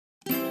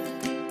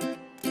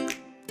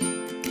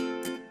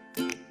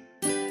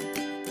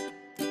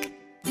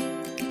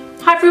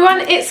Hi everyone,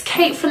 it's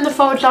Kate from The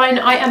Fold Line.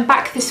 I am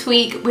back this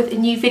week with a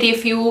new video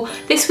for you all.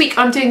 This week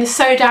I'm doing the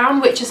Sew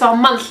Down, which is our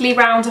monthly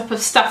roundup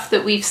of stuff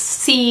that we've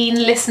seen,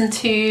 listened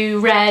to,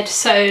 read,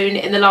 sewn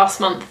in the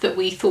last month that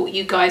we thought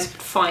you guys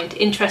would find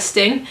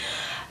interesting.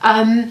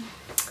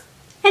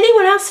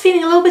 Anyone else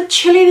feeling a little bit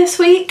chilly this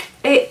week?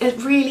 It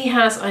really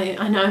has.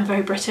 I know I'm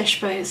very British,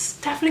 but it's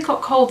definitely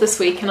got cold this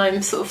week and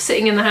I'm sort of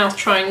sitting in the house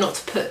trying not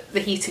to put the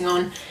heating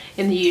on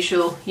in the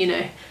usual, you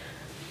know,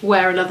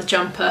 wear another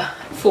jumper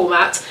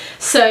format.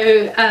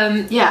 So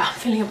yeah,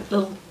 feeling a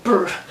little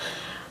brr.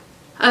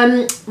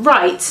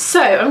 Right,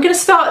 so I'm going to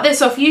start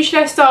this off.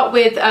 Usually I start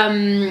with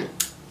a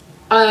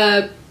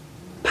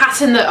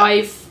pattern that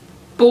I've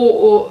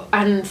bought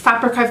and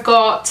fabric I've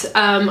got.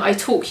 I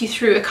talk you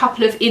through a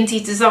couple of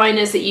indie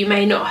designers that you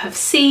may not have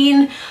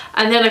seen,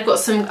 and then I've got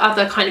some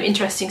other kind of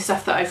interesting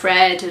stuff that I've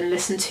read and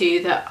listened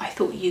to that I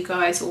thought you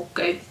guys, or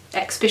go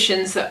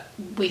exhibitions that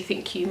we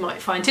think you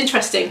might find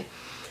interesting.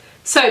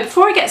 So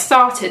before I get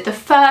started, the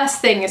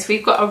first thing is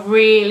we've got a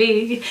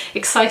really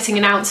exciting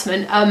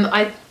announcement.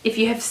 If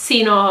you have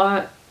seen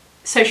our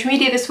social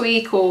media this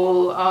week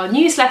or our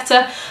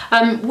newsletter,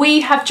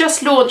 we have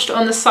just launched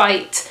on the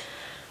site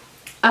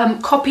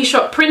copy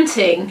shop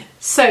printing.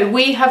 So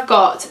we have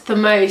got the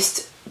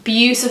most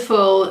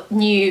beautiful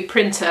new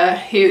printer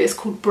who is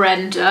called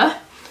Brenda.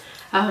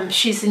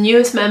 She's the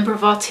newest member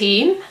of our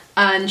team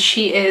and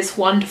she is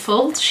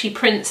wonderful. She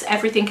prints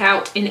everything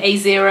out in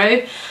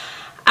A0.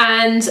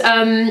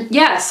 And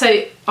yeah,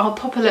 so I'll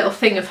pop a little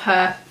thing of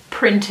her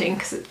printing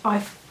because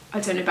I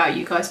don't know about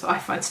you guys, but I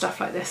find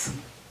stuff like this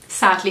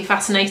sadly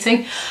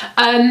fascinating.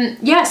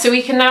 Yeah, so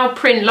we can now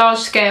print large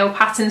scale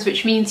patterns,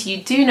 which means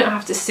you do not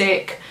have to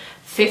stick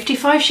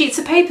 55 sheets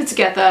of paper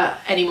together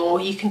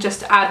anymore. You can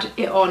just add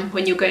it on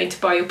when you're going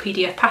to buy your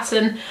PDF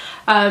pattern,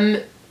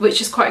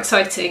 which is quite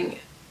exciting.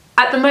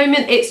 At the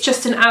moment it's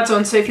just an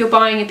add-on, so if you're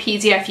buying a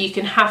PDF you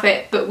can have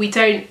it, but we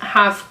don't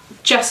have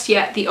just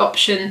yet the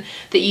option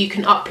that you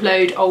can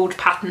upload old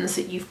patterns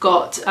that you've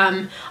got.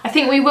 I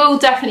think we will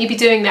definitely be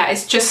doing that.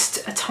 It's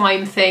just a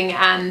time thing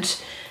and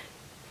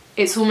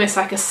it's almost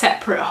like a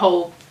separate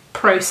whole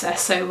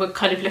process, so we're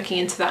kind of looking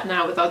into that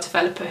now with our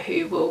developer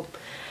who will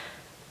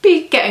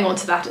be getting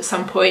onto that at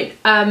some point.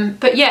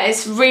 But yeah,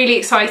 it's really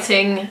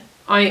exciting.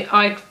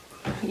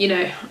 You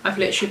know, I've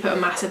literally put a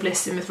massive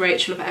list in with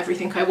Rachel of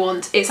everything I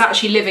want. It's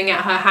actually living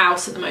at her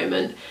house at the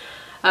moment.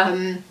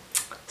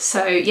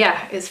 So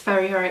yeah, it's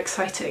very, very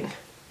exciting.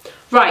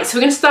 Right, so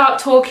we're going to start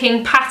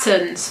talking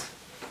patterns.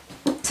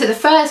 So the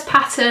first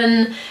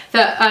pattern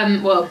that,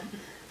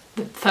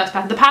 the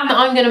pattern that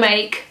I'm going to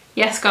make,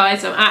 yes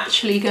guys, I'm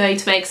actually going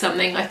to make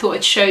something. I thought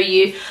I'd show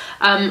you.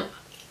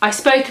 I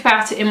spoke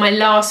about it in my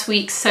last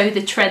week's Sew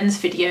the Trends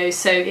video,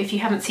 so if you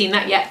haven't seen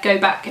that yet, go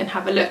back and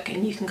have a look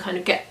and you can kind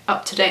of get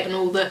up to date on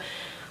all the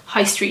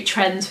high street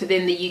trends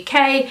within the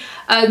UK.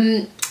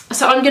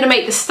 So I'm going to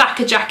make the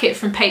stacker jacket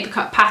from Paper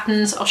Cut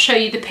Patterns. I'll show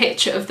you the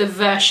picture of the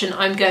version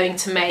I'm going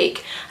to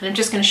make, and I'm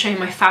just going to show you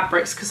my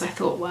fabrics because I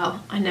thought,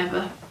 well,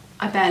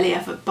 I barely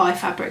ever buy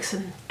fabrics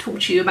and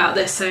talk to you about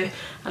this, and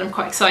I'm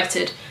quite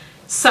excited.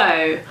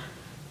 So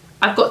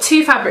I've got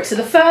two fabrics. So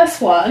the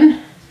first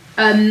one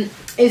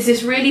is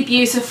this really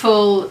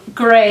beautiful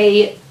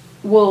grey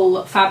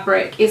wool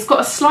fabric. It's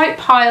got a slight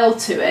pile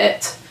to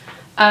it.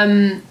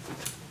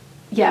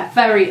 Yeah,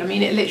 I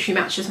mean, it literally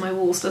matches my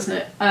walls, doesn't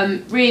it?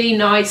 Really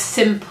nice,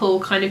 simple,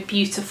 kind of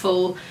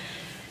beautiful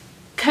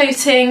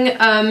coating.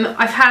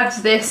 I've had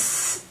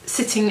this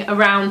sitting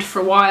around for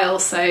a while,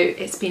 so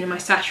it's been in my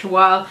stash for a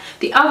while.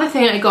 The other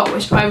thing I got,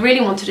 which I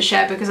really wanted to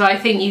share because I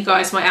think you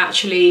guys might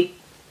actually,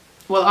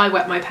 well, I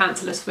wet my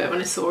pants a little bit when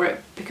I saw it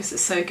because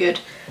it's so good.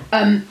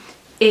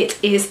 It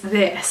is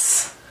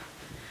this.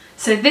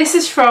 So this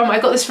is I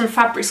got this from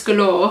Fabrics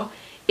Galore.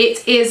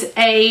 It is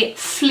a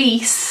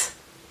fleece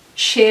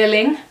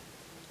shearling.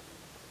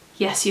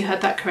 Yes, you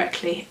heard that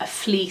correctly, a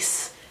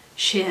fleece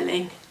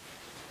shearling.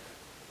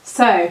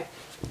 So,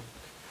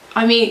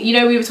 I mean, you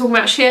know, we were talking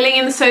about shearling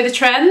in the Sew the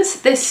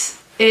Trends.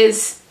 This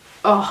is,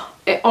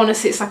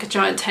 honestly, it's like a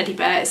giant teddy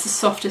bear. It's the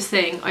softest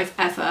thing I've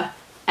ever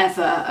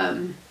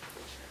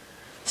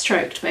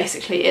stroked,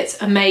 basically.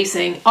 It's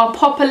amazing. I'll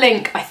pop a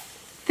link. I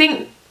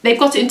think they've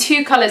got it in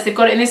two colours. They've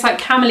got it in this like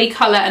camely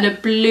colour and a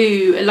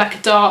blue, like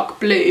a dark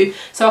blue.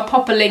 So I'll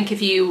pop a link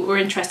if you were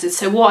interested.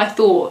 So what I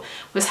thought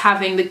was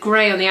having the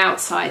grey on the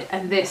outside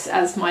and this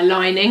as my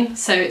lining.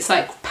 So it's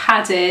like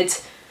padded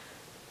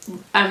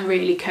and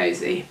really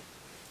cosy.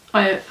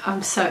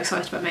 I'm so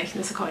excited about making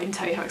this. I can't even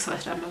tell you how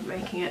excited I am about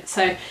making it.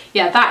 So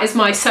yeah, that is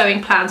my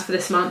sewing plans for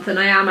this month, and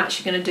I am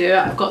actually going to do it.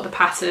 I've got the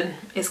pattern.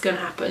 It's going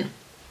to happen.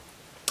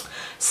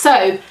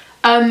 So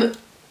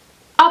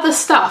other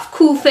stuff,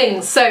 cool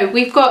things. So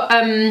we've got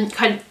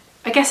kind of,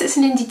 I guess it's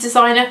an indie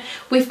designer.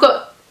 We've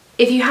got,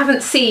 if you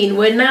haven't seen,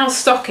 we're now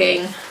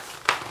stocking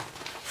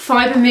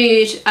Fibre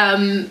Mood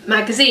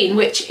magazine,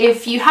 which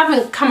if you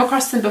haven't come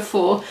across them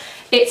before,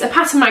 it's a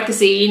pattern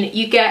magazine.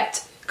 You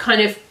get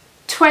kind of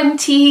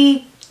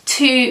 20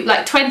 to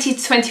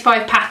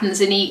 25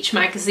 patterns in each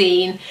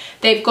magazine.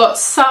 They've got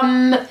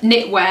some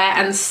knitwear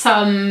and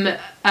some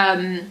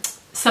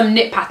some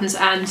knit patterns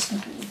and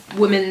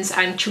women's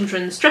and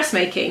children's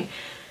dressmaking.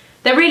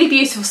 They're really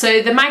beautiful.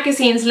 So the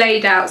magazine's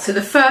laid out, so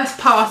the first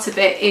part of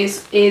it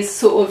is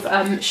sort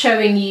of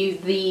showing you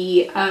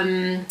the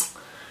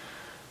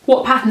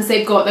what patterns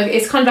they've got.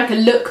 It's kind of like a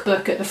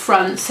lookbook at the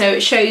front, so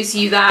it shows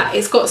you that.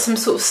 It's got some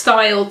sort of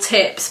style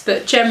tips,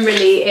 but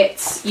generally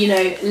it's, you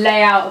know,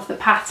 layout of the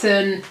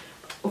pattern,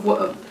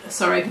 layout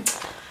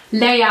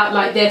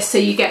like this, so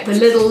you get the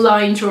little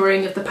line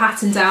drawing of the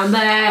pattern down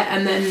there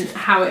and then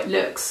how it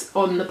looks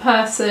on the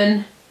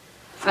person.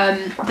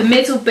 The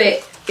middle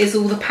bit is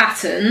all the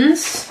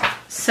patterns,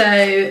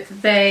 so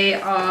they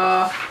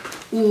are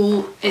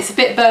all, it's a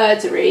bit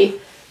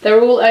birdery,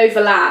 they're all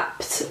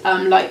overlapped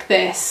like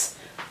this.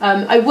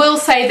 I will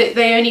say that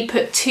they only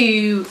put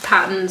 2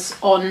 patterns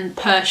on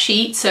per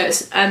sheet, so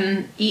it's,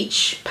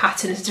 each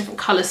pattern is a different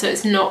colour, so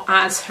it's not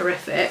as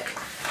horrific.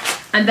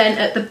 And then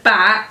at the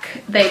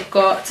back they've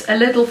got a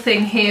little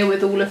thing here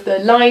with all of the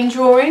line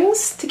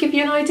drawings to give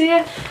you an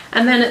idea,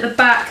 and then at the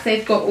back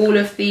they've got all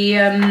of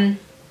the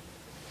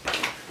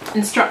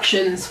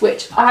instructions,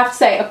 which I have to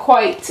say are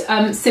quite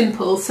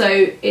simple.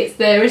 So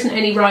there isn't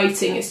any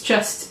writing, it's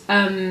just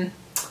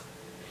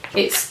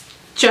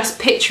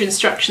picture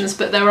instructions,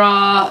 but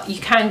you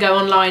can go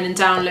online and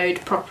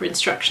download proper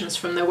instructions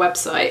from their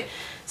website.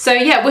 So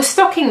yeah, we're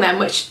stocking them,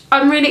 which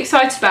I'm really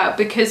excited about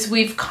because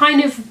we've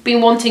kind of been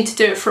wanting to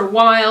do it for a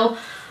while.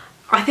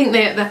 I think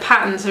the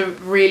patterns are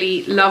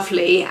really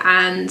lovely,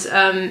 and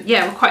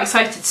yeah, we're quite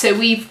excited. So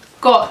we've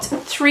got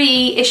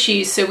 3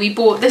 issues, so we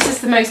bought, this is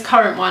the most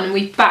current one, and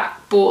we've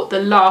bought the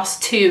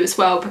last 2 as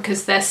well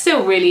because they're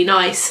still really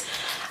nice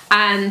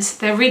and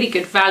they're really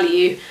good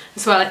value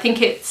as well. I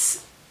think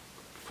it's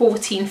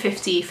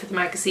 $14.50 for the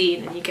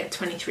magazine and you get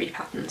 23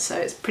 patterns, so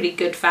it's pretty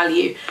good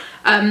value.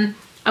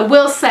 I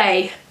will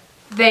say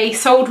they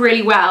sold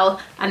really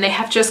well and they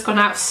have just gone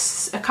out,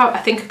 I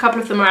think a couple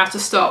of them are out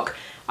of stock.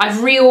 I've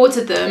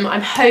reordered them,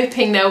 I'm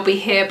hoping they'll be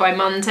here by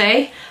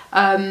Monday.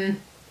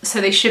 So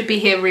they should be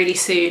here really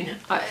soon.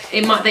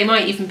 They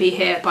might even be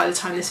here by the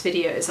time this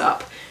video is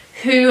up.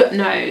 Who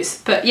knows?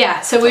 But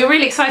yeah, so we're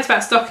really excited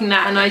about stocking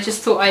that, and I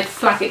just thought I'd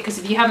flag it because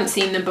if you haven't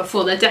seen them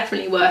before, they're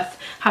definitely worth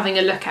having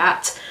a look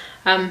at.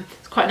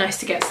 It's quite nice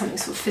to get something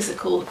sort of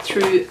physical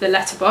through the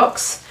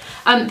letterbox.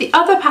 The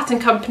other pattern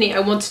company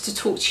I wanted to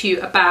talk to you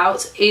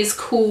about is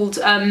called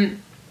Our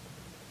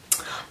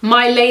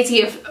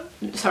Lady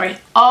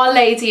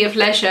of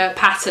Leisure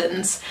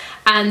Patterns,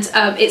 and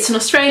it's an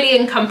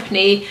Australian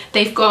company.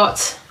 They've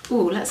got,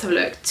 let's have a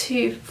look,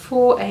 2,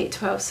 4, 8,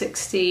 12,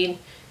 16.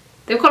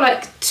 They've got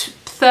like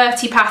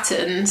 30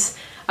 patterns.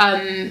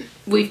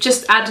 We've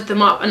just added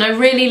them up and I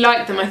really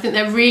like them. I think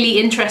they're really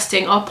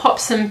interesting. I'll pop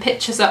some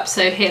pictures up,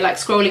 so here, like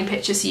scrolling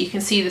pictures, so you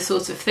can see the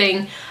sort of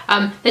thing.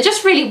 They're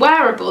just really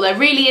wearable. They're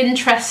really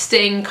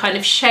interesting kind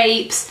of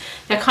shapes.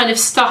 They're kind of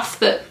stuff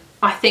that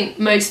I think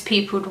most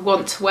people would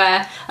want to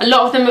wear. A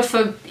lot of them are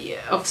for,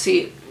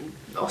 obviously,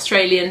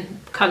 Australian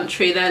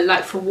country. They're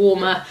like for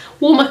warmer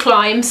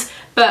climes,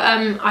 but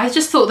I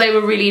just thought they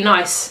were really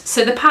nice.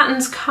 So the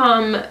patterns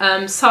come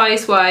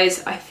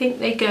size-wise, I think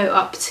they go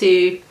up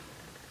to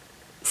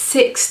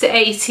 6 to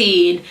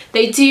 18.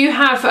 They do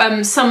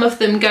have some of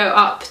them go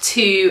up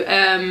to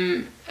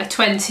a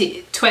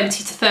 20 to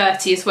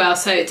 30 as well,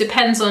 so it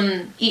depends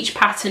on, each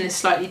pattern is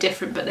slightly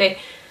different, but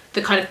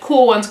the kind of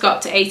core ones go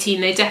up to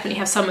 18. They definitely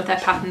have some of their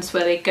patterns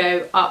where they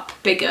go up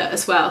bigger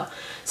as well,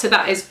 so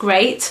that is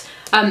great.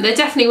 They're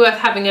definitely worth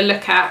having a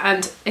look at,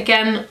 and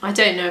again, I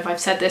don't know if I've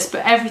said this,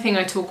 but everything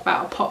I talk about,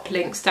 I'll pop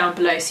links down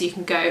below so you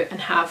can go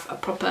and have a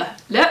proper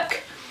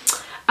look.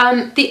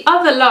 The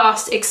other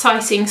last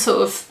exciting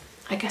sort of,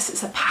 I guess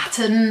it's a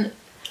pattern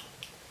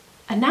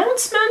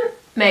announcement,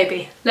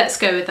 maybe, let's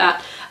go with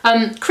that.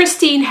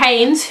 Christine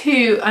Haynes,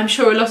 who I'm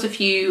sure a lot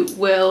of you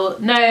will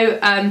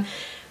know,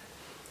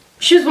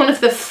 she was one of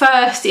the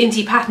first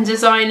indie pattern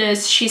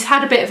designers. She's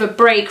had a bit of a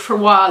break for a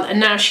while and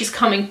now she's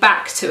coming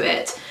back to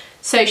it.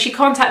 So she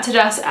contacted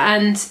us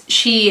and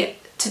to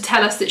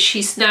tell us that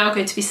she's now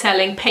going to be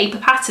selling paper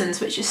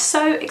patterns, which is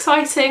so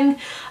exciting.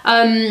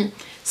 And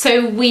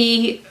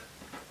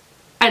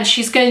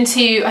she's going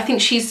to, I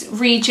think she's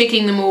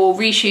rejigging them all,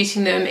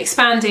 reshooting them,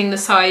 expanding the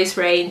size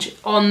range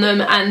on them,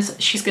 and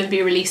she's going to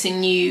be releasing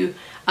new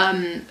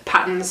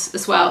patterns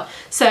as well.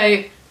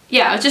 So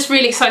yeah, I'm just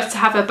really excited to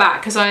have her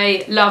back because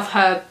I love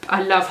her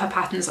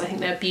patterns. I think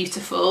they're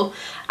beautiful.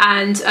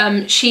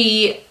 And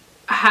she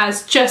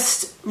has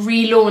just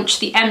relaunched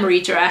the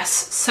emery dress.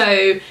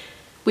 So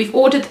we've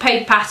ordered the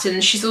paper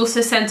pattern. She's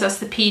also sent us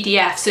the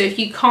PDF. So if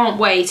you can't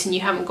wait and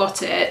you haven't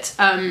got it,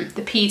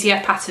 the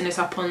PDF pattern is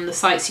up on the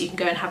site so you can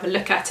go and have a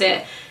look at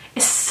it.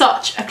 It's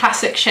such a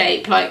classic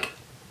shape. Like,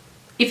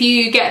 if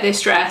you get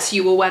this dress,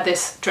 you will wear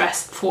this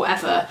dress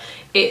forever.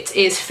 It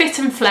is fit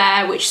and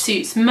flare, which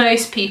suits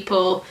most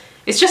people.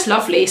 It's just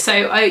lovely.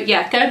 So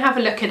yeah, go and have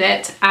a look at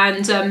it.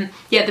 And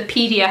yeah, the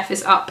PDF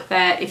is up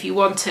there if you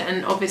want it.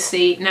 And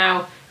obviously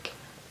now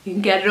you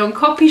can get it on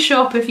Copy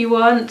Shop if you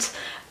want.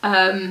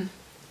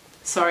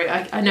 Sorry,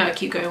 I know I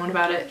keep going on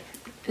about it.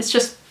 it's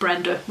just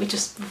Brenda. We're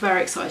just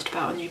very excited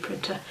about our new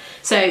printer.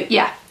 So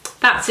yeah,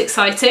 that's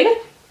exciting.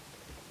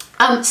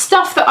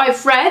 Stuff that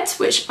I've read,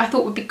 which I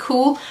thought would be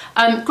cool.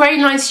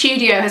 Grainline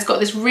Studio has got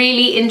this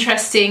really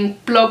interesting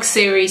blog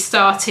series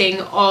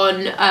starting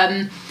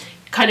on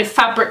kind of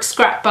fabric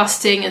scrap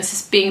busting and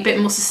just being a bit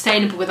more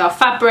sustainable with our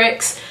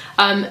fabrics.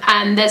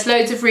 And there's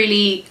loads of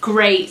really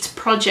great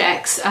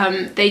projects.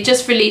 They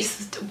just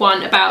released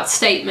one about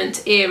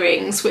statement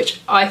earrings, which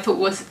I thought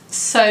was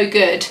so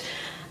good.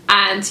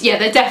 And yeah,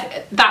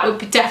 that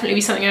would definitely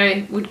be something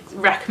I would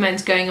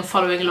recommend going and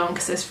following along,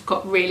 because they've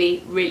got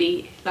really,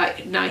 really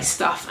like nice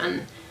stuff.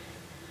 And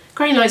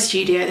Grainline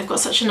Studio, they've got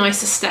such a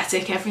nice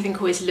aesthetic. Everything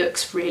always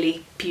looks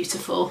really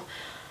beautiful.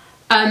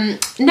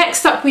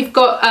 Next up, we've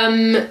got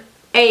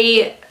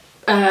a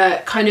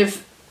kind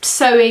of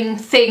sewing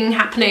thing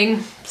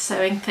happening.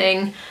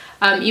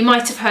 You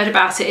might have heard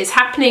about it. It's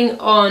happening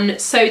on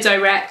Sew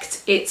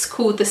Direct. It's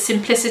called the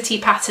Simplicity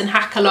Pattern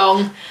Hack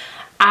Along.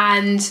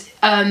 And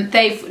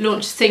they've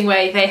launched a thing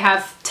where they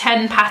have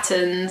 10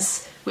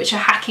 patterns which are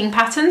hacking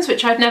patterns,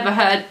 which I'd never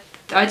heard.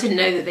 I didn't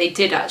know that they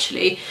did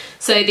actually.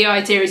 So the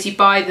idea is you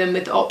buy them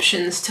with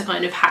options to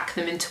kind of hack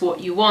them into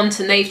what you want,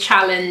 and they've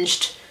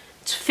challenged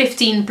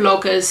 15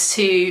 bloggers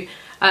to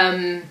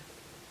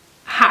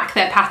hack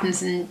their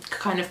patterns and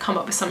kind of come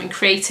up with something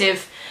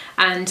creative.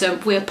 And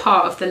we're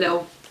part of the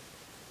little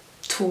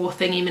tour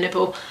thingy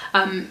nibble.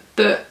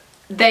 But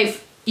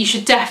you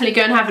should definitely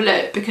go and have a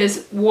look,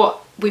 because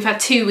we've had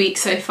 2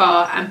 weeks so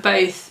far, and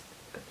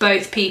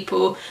both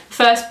people, the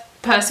first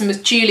person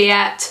was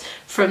Juliet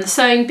from the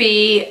Sewing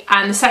Bee,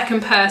 and the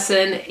second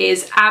person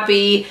is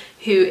Abby,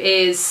 who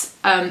is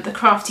the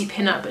Crafty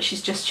Pinup, but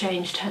she's just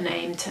changed her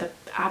name to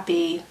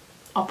Abby.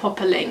 I'll pop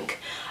a link.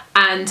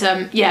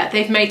 And yeah,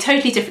 they've made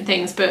totally different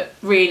things, but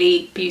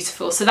really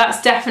beautiful. So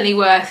that's definitely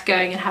worth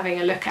going and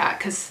having a look at,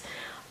 because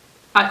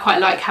I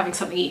quite like having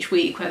something each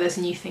week where there's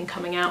a new thing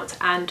coming out.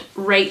 And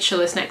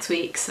Rachel is next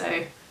week,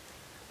 so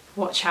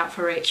watch out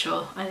for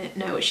Rachel. I don't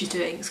know what she's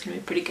doing. It's going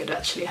to be pretty good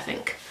actually, I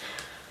think.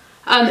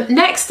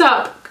 Next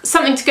up,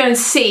 something to go and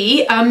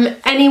see.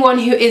 Anyone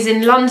who is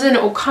in London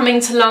or coming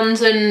to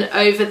London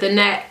over the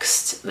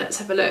next, let's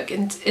have a look,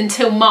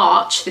 until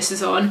March this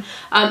is on,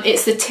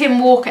 it's the Tim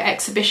Walker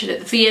exhibition at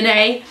the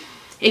V&A.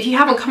 If you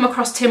haven't come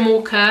across Tim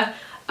Walker,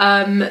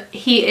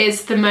 he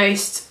is the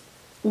most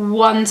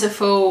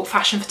wonderful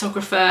fashion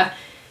photographer.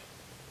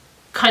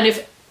 Kind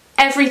of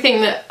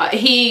everything that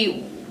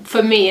he,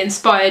 for me,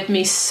 inspired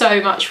me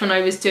so much when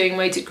I was doing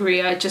my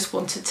degree. I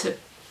basically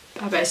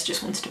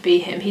just wanted to be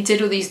him. He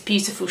did all these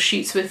beautiful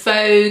shoots with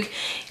Vogue,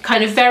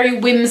 kind of very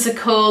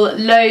whimsical,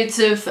 loads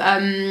of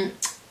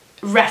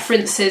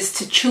references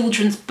to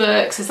children's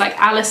books. It's like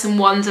Alice in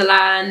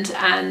Wonderland,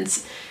 and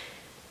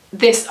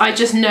I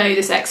just know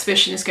this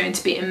exhibition is going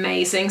to be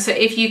amazing. So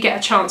if you get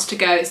a chance to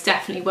go, it's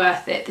definitely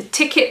worth it. The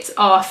tickets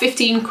are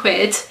 15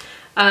 quid.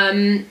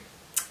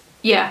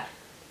 Yeah,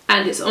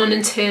 and it's on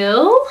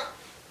until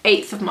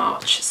 8th of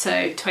March,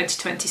 so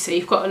 2020, so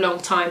you've got a long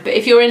time. But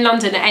if you're in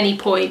London at any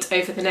point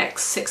over the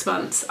next 6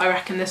 months, I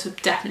reckon this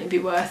would definitely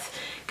be worth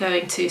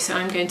going to. So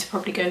I'm going to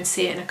probably go and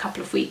see it in a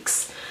couple of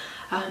weeks,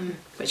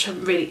 which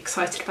I'm really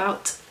excited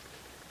about.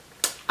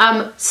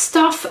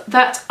 Stuff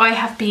that I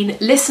have been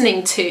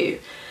listening to.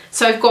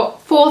 So I've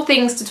got 4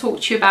 things to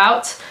talk to you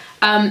about.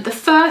 The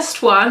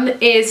first one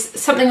is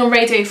something on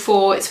Radio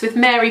 4. It's with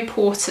Mary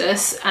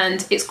Portas,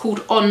 and it's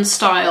called On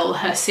Style,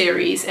 her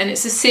series. And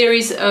it's a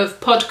series of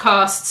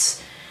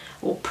podcasts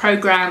or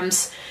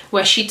programs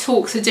where she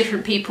talks to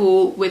different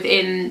people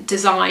within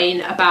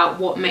design about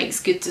what makes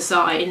good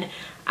design.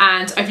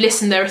 And I've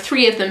listened, there are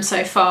 3 of them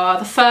so far.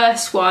 The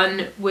first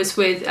one was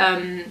with,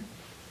 the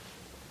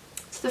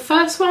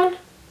first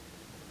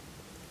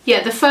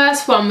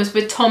one was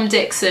with Tom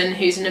Dixon,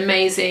 who's an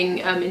amazing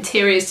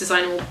interiors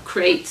designer, will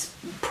create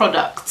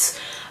products,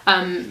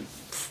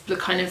 the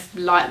kind of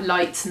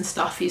lights and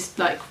stuff. He's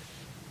like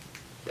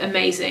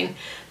amazing.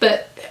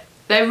 But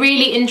they're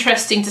really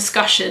interesting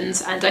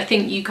discussions, and I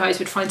think you guys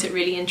would find it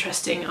really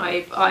interesting.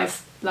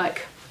 I've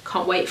like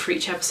can't wait for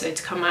each episode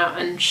to come out,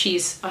 and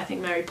I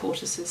think Mary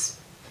Portas is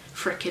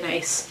frickin'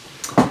 ace.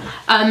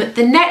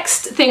 The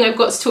next thing I've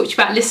got to talk to you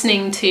about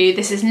listening to,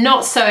 this is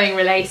not sewing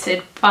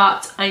related,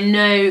 but I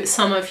know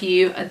some of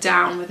you are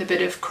down with a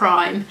bit of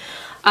crime.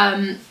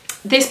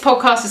 This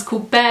podcast is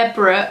called Bear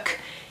Brook.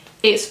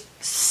 It's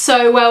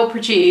so well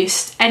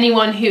produced.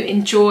 Anyone who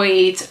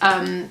enjoyed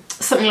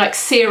something like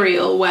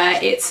Serial,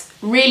 where it's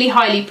really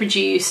highly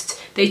produced,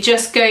 they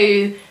just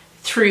go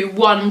through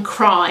one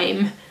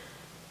crime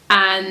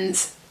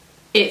and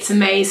it's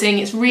amazing.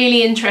 It's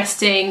really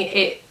interesting.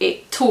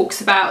 It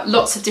talks about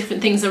lots of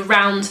different things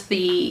around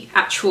the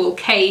actual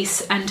case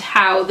and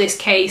how this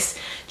case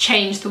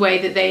changed the way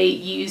that they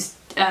use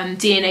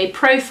DNA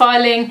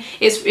profiling.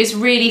 It's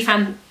really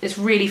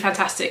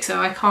fantastic, so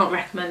I can't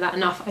recommend that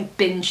enough. I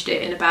binged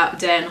it in about a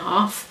day and a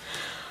half.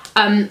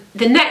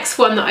 The next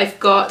one that I've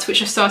got,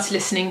 which I've started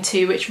listening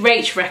to, which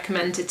Rach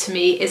recommended to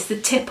me, is The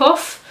Tip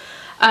Off.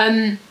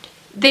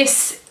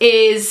 this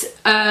is,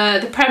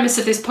 the premise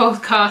of this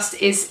podcast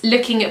is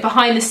looking at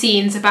behind the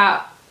scenes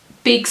about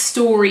big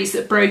stories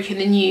that broke in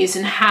the news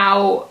and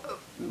how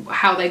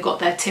they got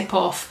their tip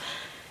off.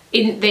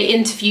 They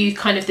interview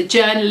kind of the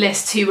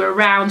journalists who were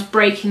around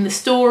breaking the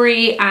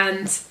story,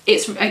 and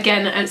it's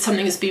again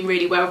something that's been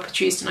really well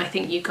produced, and I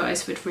think you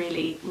guys would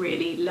really,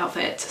 really love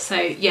it. So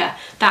yeah,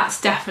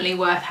 that's definitely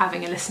worth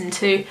having a listen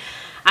to.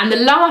 And the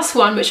last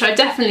one, which I've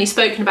definitely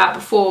spoken about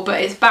before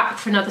but is back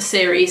for another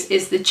series,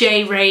 is the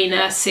Jay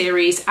Rayner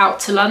series Out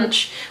to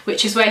Lunch,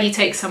 which is where he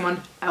takes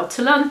someone out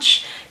to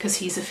lunch because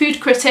he's a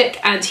food critic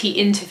and he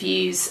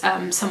interviews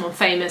someone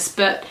famous.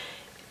 But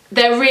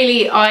they're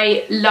really,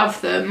 I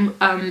love them.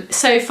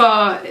 So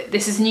far,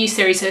 this is a new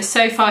series,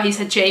 so far he's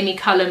had Jamie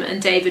Cullum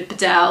and David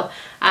Bedell,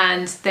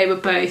 and they were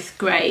both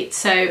great.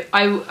 So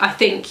I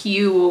think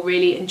you will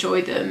really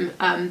enjoy them.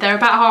 They're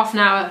about half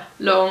an hour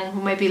long,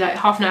 or maybe like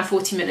half an hour,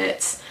 40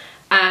 minutes.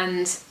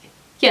 And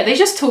yeah, they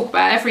just talk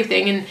about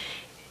everything. And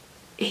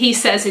he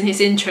says in his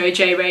intro,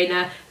 Jay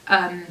Rayner,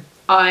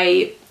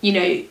 I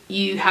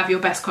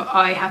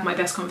have my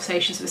best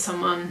conversations with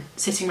someone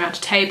sitting around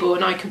a table,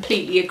 and I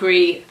completely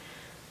agree.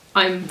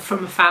 I'm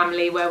from a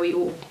family where we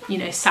all,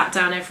 sat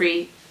down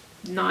every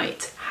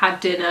night, had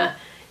dinner,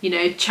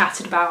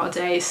 chatted about our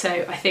days. So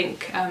I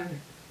think,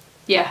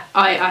 yeah,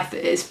 I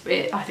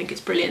think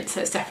it's brilliant.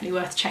 So it's definitely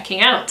worth checking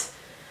out.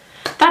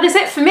 That is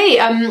it for me.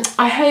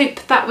 I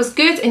hope that was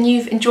good and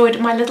you've enjoyed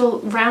my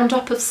little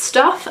roundup of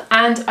stuff,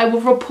 and I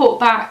will report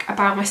back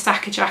about my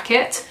stacker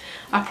jacket.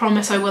 I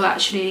promise I will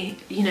actually,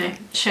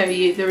 show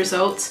you the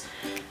results.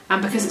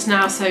 And because it's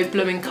now so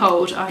blooming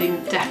cold, I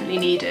definitely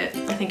need it.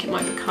 I think it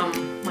might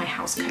become my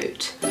house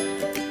coat.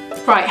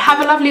 Right, have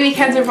a lovely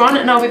weekend everyone,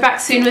 and I'll be back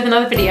soon with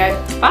another video.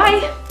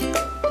 Bye!